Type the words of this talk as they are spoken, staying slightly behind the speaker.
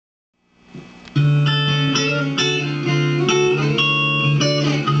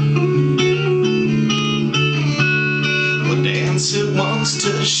wants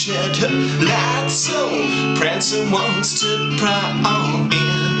to shed her light, so Prancer wants to pry on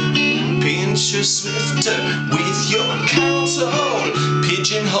in. Pincher swifter with your counsel,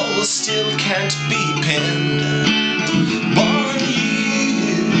 pigeonhole still can't be pinned. Warn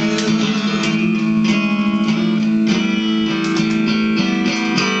you,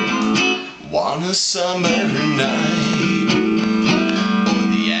 one a summer night, or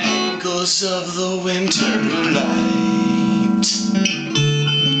the ankles of the winter light.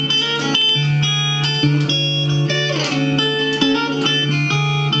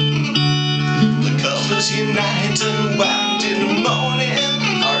 The colors unite and wound in the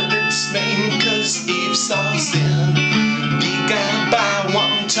morning, Arnold's main 'cause Eve saw sin, beguiled by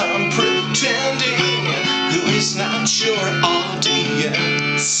wanton pretending, who is not your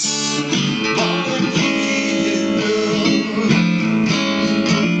audience. Warn you,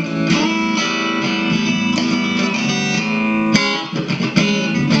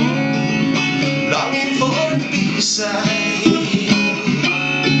 longing for the B-side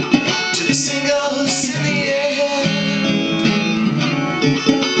to the singles in the air.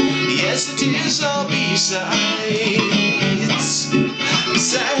 Yes, it is all B-sides.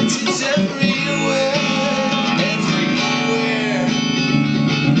 Besides, it's everywhere.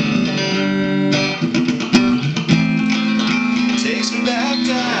 Takes me back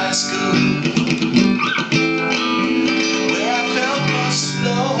to high school, where I felt most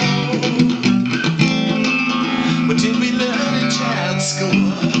alone. What did we learn in child school?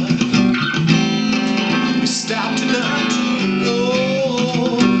 We stopped to learn to know.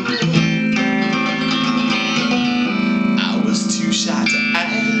 I was too shy to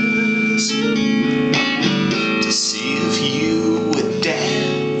ask to see if you would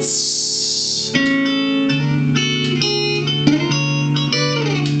dance.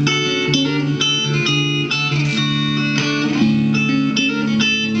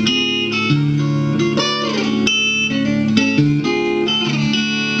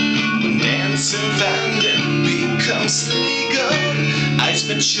 Becomes legal, I've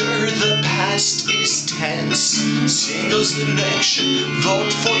been sure the past is tense. Singles election,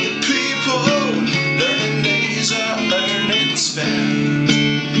 vote for the people. Learning days are earning spent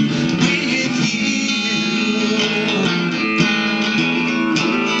with you.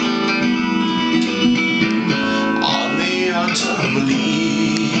 On the autumn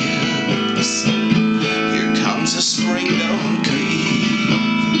leaves, here comes a spring don't grieve.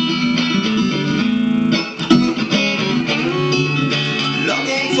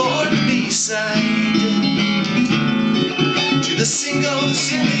 To the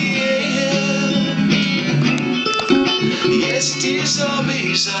singles in the air. Yes, it is all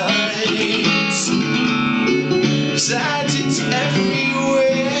B-sides. Besides, it's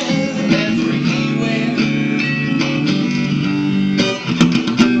everywhere, everywhere.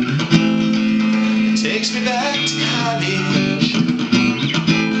 It takes me back to college,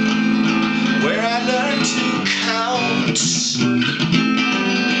 where I learned to count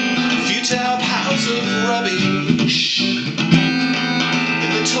futile piles of rubbish in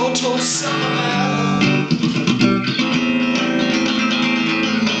the total summer.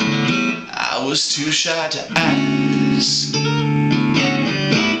 I was too shy to ask,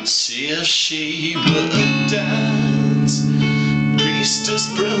 see if she would dance. Priestess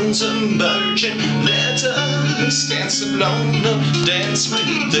burns emerging letters, dance alone, dance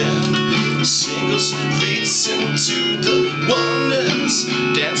with them. Singles fades into the wonders,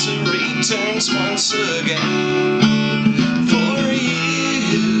 dancer returns once again for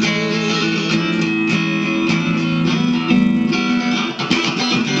you.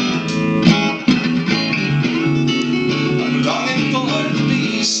 I'm longing for the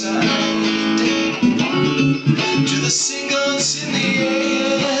B-side, to the singles in the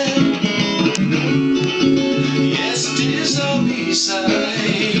air. Yes, it is all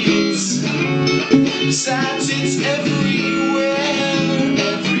B-sides. Besides, it's everywhere.